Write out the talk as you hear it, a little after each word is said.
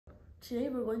Today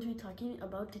we're going to be talking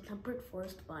about the temperate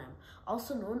forest biome,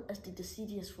 also known as the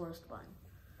deciduous forest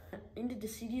biome. In the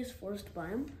deciduous forest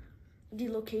biome, the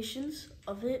locations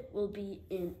of it will be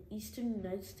in eastern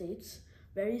United States,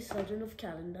 very southern of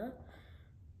Canada,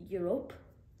 Europe,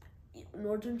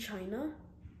 northern China,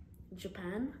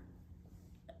 Japan,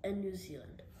 and New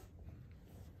Zealand.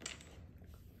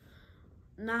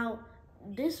 Now,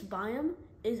 this biome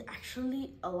is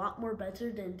actually a lot more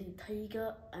better than the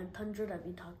taiga and tundra that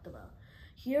we talked about.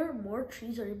 Here, more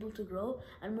trees are able to grow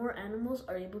and more animals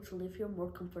are able to live here more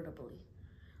comfortably.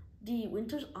 The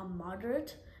winters are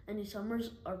moderate and the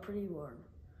summers are pretty warm.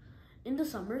 In the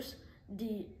summers,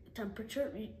 the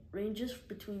temperature ranges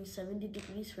between 70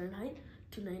 degrees Fahrenheit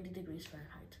to 90 degrees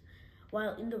Fahrenheit,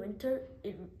 while in the winter,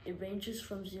 it ranges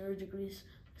from 0 degrees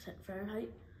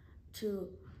Fahrenheit to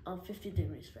 50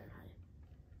 degrees Fahrenheit.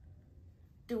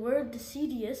 The word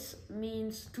deciduous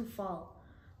means to fall.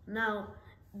 Now,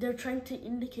 they're trying to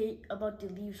indicate about the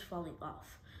leaves falling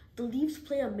off. The leaves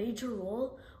play a major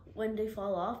role when they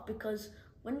fall off because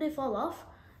when they fall off,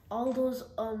 all those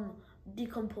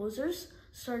decomposers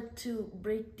start to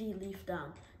break the leaf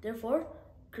down, therefore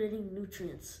creating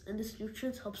nutrients. And this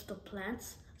nutrients helps the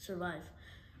plants survive,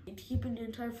 keeping the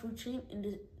entire food chain in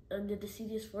the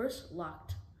deciduous forest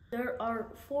locked. There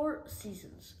are 4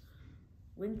 seasons: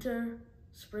 winter,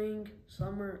 spring,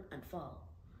 summer, and fall.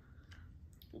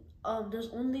 There's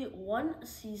only one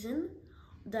season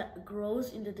that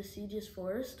grows in the deciduous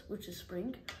forest, which is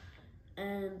spring.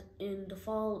 And in the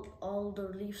fall, all the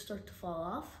leaves start to fall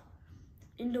off.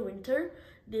 In the winter,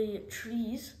 the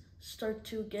trees start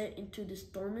to get into this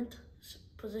dormant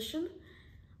position.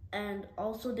 And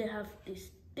also they have these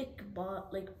thick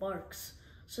barks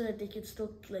so that they can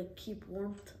still keep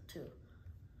warmth too.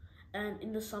 And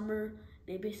in the summer,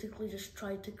 they basically just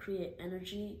try to create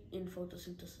energy in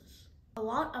photosynthesis. A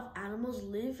lot of animals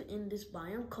live in this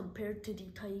biome compared to the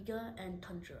taiga and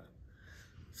tundra.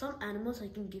 Some animals I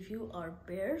can give you are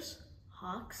bears,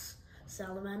 hawks,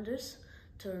 salamanders,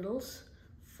 turtles,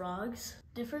 frogs.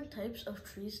 Different types of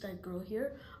trees that grow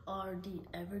here are the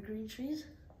evergreen trees,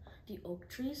 the oak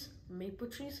trees, maple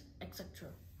trees, etc.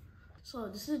 So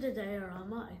this is the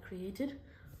diorama I created.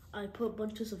 I put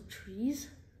bunches of trees.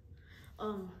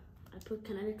 I put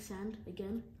kinetic sand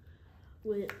again,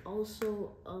 with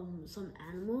also some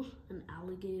animals, an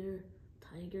alligator,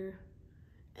 tiger,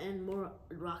 and more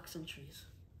rocks and trees.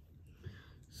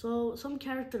 So some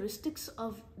characteristics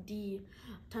of the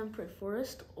temperate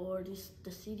forest or this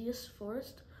deciduous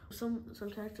forest. Some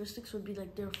characteristics would be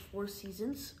like there are 4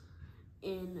 seasons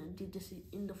in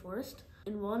the forest.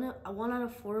 And one out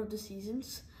of 4 of the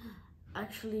seasons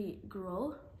actually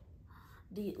grow.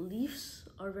 The leaves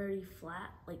are very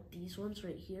flat, like these ones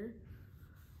right here.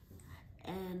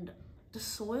 And the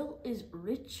soil is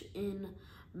rich in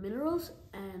minerals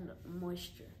and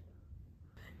moisture.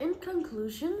 In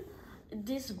conclusion,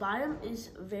 this biome is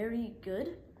very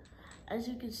good. As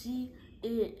you can see,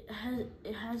 it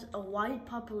has a wide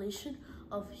population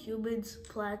of humans,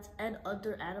 plants, and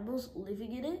other animals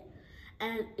living in it.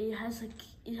 And it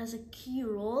has a key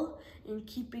role in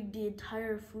keeping the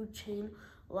entire food chain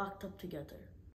locked up together.